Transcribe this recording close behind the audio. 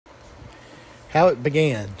how it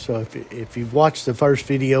began. So if you've watched the first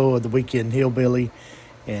video of the Weekend Hillbilly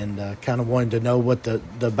and kind of wanted to know what the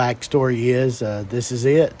backstory is, this is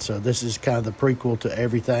it. So this is kind of the prequel to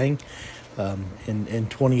everything. In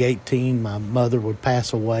 2018, my mother would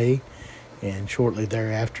pass away, and shortly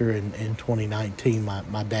thereafter, in 2019,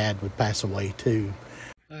 my dad would pass away too.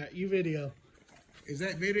 All right, you video. Is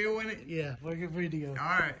that video in it? Yeah, look at video. All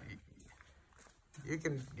right. You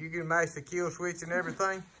can mash the kill switch and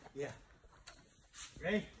everything? Yeah.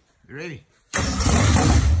 Ready? You ready?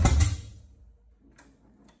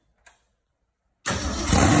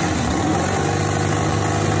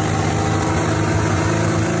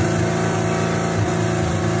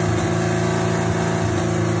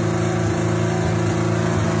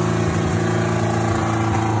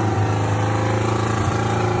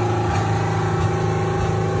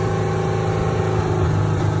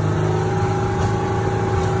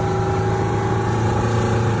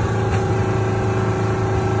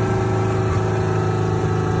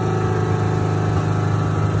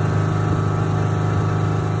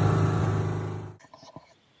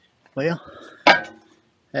 Well,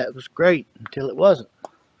 that was great until it wasn't.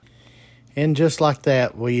 And just like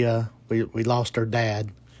that, we lost our dad.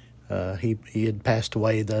 He had passed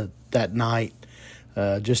away that night,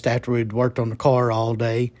 just after we'd worked on the car all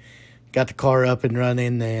day. Got the car up and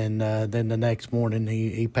running, and then the next morning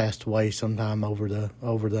he passed away sometime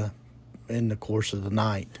in the course of the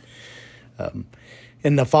night.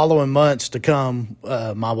 In the following months to come,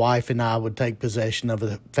 my wife and I would take possession of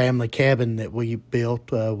a family cabin that we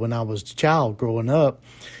built when I was a child growing up.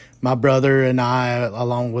 My brother and I,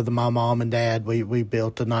 along with my mom and dad, we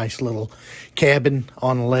built a nice little cabin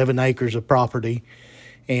on 11 acres of property.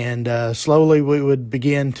 And slowly we would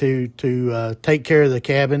begin to take care of the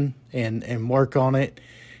cabin and work on it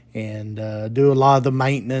and do a lot of the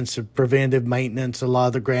maintenance, preventive maintenance, a lot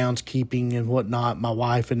of the groundskeeping and whatnot. My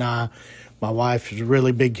wife is a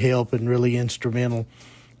really big help and really instrumental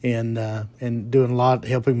in doing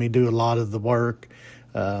helping me do a lot of the work.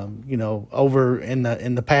 Over in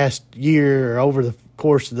the past year, or over the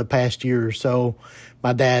course of the past year or so,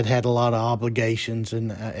 my dad had a lot of obligations,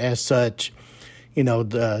 and as such,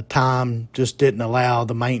 the time just didn't allow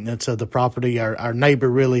the maintenance of the property. Our neighbor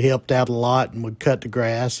really helped out a lot and would cut the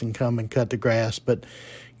grass and come and cut the grass, but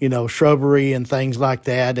shrubbery and things like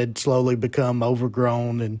that had slowly become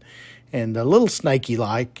overgrown and a little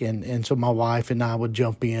snaky-like, and so my wife and I would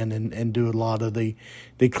jump in and do a lot of the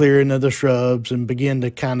clearing of the shrubs and begin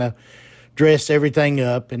to kind of dress everything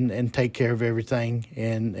up and take care of everything,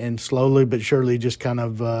 and slowly but surely just kind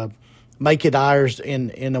of make it ours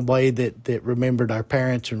in a way that remembered our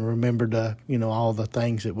parents and remembered all the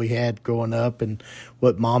things that we had growing up and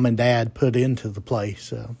what mom and dad put into the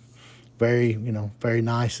place. Very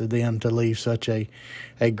nice of them to leave such a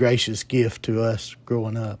gracious gift to us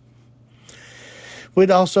growing up. We'd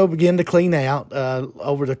also begin to clean out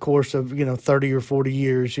over the course of 30 or 40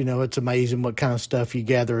 years. It's amazing what kind of stuff you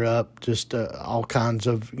gather up. Just all kinds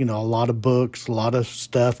of a lot of books, a lot of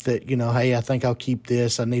stuff that hey, I think I'll keep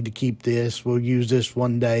this. I need to keep this. We'll use this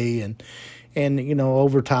one day, and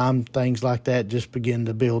over time things like that just begin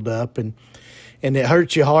to build up, and it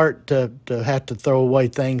hurts your heart to have to throw away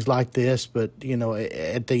things like this. But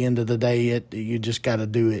at the end of the day, you just got to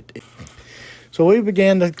do it. So we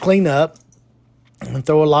began to clean up and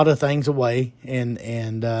throw a lot of things away,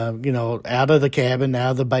 and out of the cabin,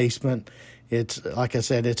 out of the basement. It's like I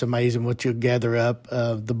said, it's amazing what you gather up.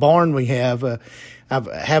 The barn we have, I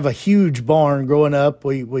have a huge barn. Growing up,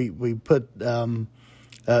 we put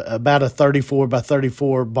about a 34 by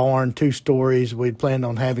 34 barn, 2 stories. We'd planned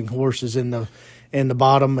on having horses in the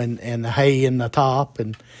bottom and the hay in the top,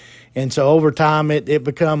 and so over time it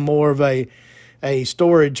become more of a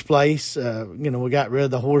storage place. We got rid of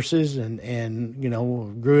the horses and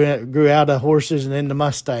grew out of horses and into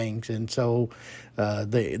Mustangs. And so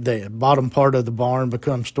the bottom part of the barn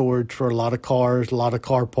becomes storage for a lot of cars, a lot of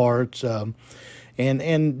car parts,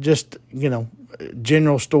 and just,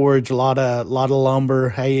 general storage, a lot of lumber.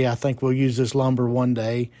 Hey, I think we'll use this lumber one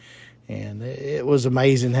day. And it was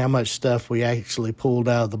amazing how much stuff we actually pulled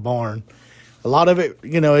out of the barn. A lot of it,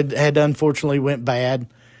 it had unfortunately went bad.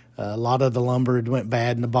 A lot of the lumber had went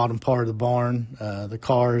bad in the bottom part of the barn. The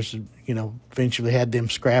cars, eventually had them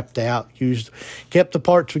scrapped out, kept the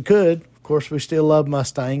parts we could. Of course, we still love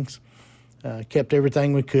Mustangs. Kept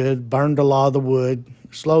everything we could, burned a lot of the wood.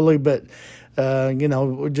 Slowly, but,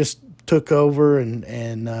 we just took over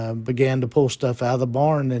and began to pull stuff out of the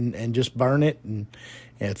barn and just burn it and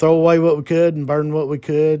throw away what we could and burn what we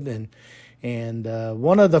could. And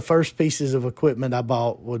one of the first pieces of equipment I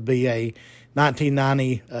bought would be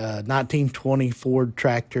 1920 Ford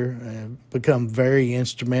tractor, become very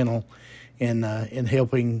instrumental in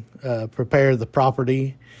helping prepare the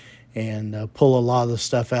property and pull a lot of the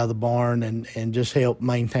stuff out of the barn and just help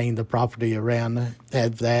maintain the property around.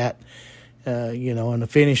 Have that, and a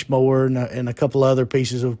finish mower and a couple other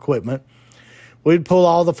pieces of equipment. We'd pull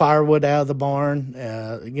all the firewood out of the barn.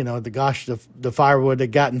 The firewood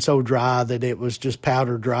had gotten so dry that it was just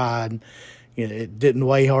powder dry, and it didn't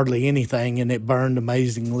weigh hardly anything, and it burned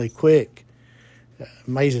amazingly quick.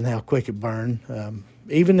 Amazing how quick it burned.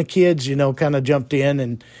 Even the kids, kind of jumped in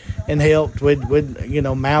and helped.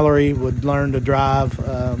 Mallory would learn to drive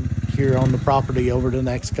here on the property over the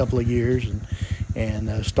next couple of years,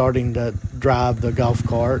 and starting to drive the golf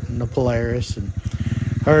cart and the Polaris, and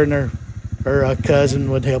her cousin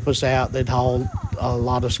would help us out. They'd haul a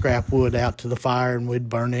lot of scrap wood out to the fire, and we'd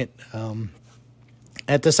burn it.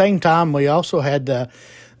 At the same time, we also had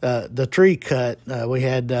the tree cut. We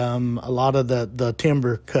had a lot of the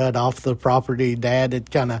timber cut off the property. Dad had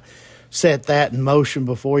kind of set that in motion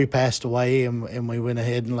before he passed away, and we went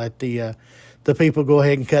ahead and let the people go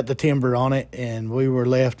ahead and cut the timber on it, and we were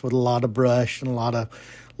left with a lot of brush and a lot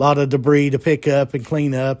of debris to pick up and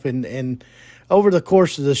clean up. And over the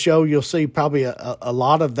course of the show, you'll see probably a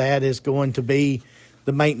lot of that is going to be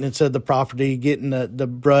the maintenance of the property, getting the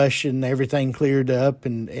brush and everything cleared up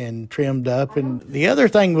and trimmed up. And the other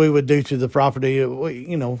thing we would do to the property,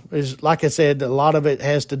 is, like I said, a lot of it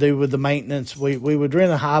has to do with the maintenance. We would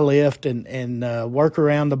rent a high lift and work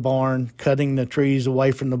around the barn, cutting the trees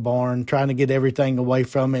away from the barn, trying to get everything away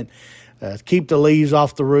from it, keep the leaves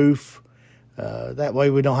off the roof. That way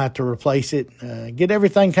we don't have to replace it. Get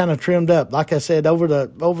everything kind of trimmed up. Like I said,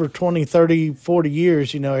 over 20, 30, 40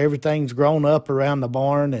 years, everything's grown up around the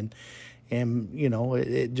barn, and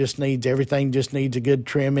everything just needs a good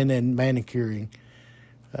trimming and manicuring.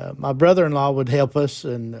 My brother-in-law would help us,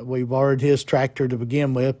 and we borrowed his tractor to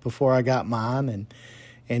begin with before I got mine,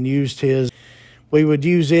 and used his. We would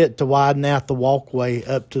use it to widen out the walkway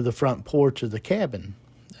up to the front porch of the cabin.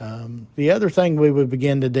 The other thing we would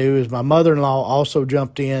begin to do is my mother-in-law also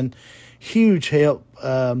jumped in, huge help.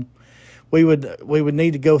 We would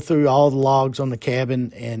need to go through all the logs on the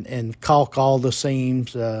cabin and caulk all the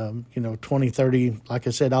seams, 20, 30, like I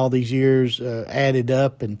said, all these years added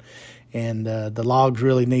up, and the logs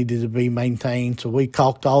really needed to be maintained. So we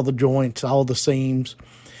caulked all the joints, all the seams,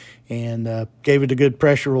 and gave it a good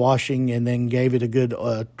pressure washing, and then gave it a good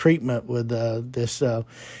treatment with this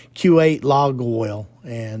Q8 log oil,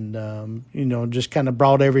 and just kind of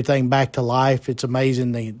brought everything back to life. It's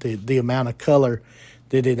amazing the amount of color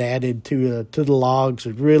that it added to the logs.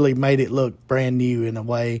 It really made it look brand new in a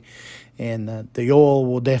way, and the oil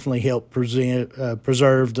will definitely help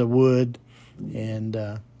preserve the wood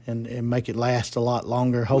and make it last a lot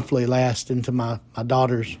longer. Hopefully, last into my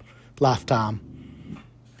daughter's lifetime.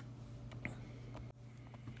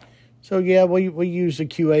 So yeah, we used the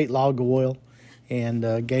Q8 log oil,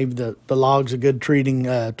 and gave the logs a good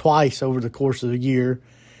treating twice over the course of the year.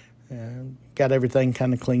 Got everything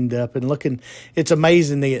kind of cleaned up and looking. It's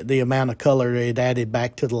amazing the amount of color it added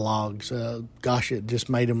back to the logs. Gosh, it just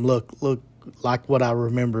made them look like what I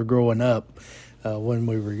remember growing up when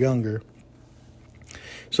we were younger.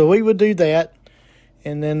 So we would do that.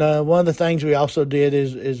 And then one of the things we also did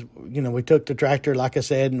is we took the tractor, like I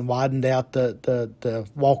said, and widened out the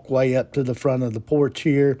walkway up to the front of the porch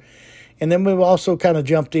here. And then we also kind of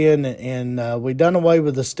jumped in and we done away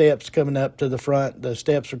with the steps coming up to the front. The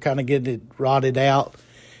steps were kind of getting rotted out.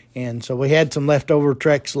 And so we had some leftover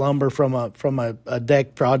Trex lumber from a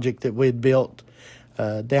deck project that we'd built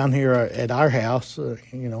down here at our house,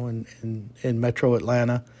 in Metro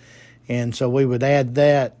Atlanta. And so we would add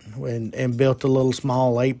that and built a little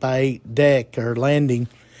small 8x8 deck or landing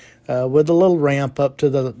with a little ramp up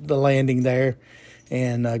to the landing there.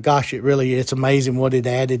 And gosh, it's amazing what it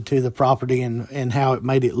added to the property and how it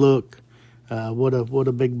made it look. What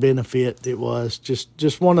a big benefit it was.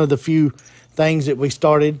 Just one of the few things that we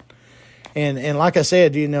started. And like I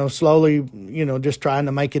said, slowly, just trying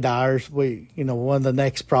to make it ours. We, one of the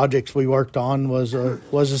next projects we worked on was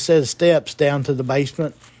a set of steps down to the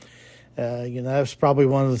basement. That was probably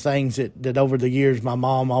one of the things that over the years my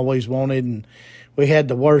mom always wanted, and we had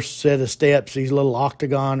the worst set of steps, these little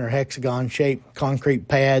octagon or hexagon shaped concrete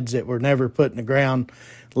pads that were never put in the ground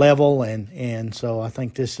level, and so I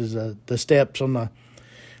think this is the steps on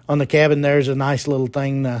the cabin. There's a nice little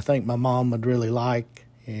thing that I think my mom would really like,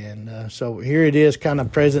 and so here it is, kind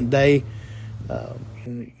of present day.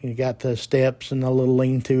 You got the steps and a little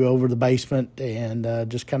lean-to over the basement,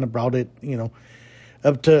 and just kind of brought it,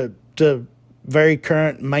 up to very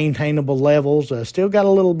current, maintainable levels. Still got a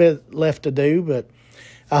little bit left to do, but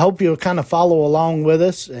I hope you'll kind of follow along with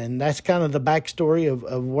us. And that's kind of the backstory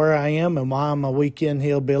of where I am and why I'm a weekend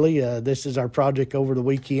hillbilly. This is our project over the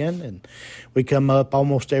weekend, and we come up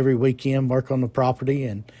almost every weekend, work on the property,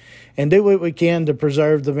 and do what we can to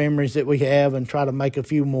preserve the memories that we have and try to make a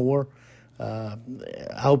few more. I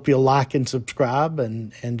hope you'll like and subscribe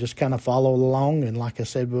and just kind of follow along. And like I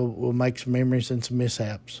said, we'll make some memories and some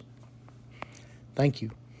mishaps. Thank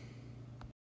you.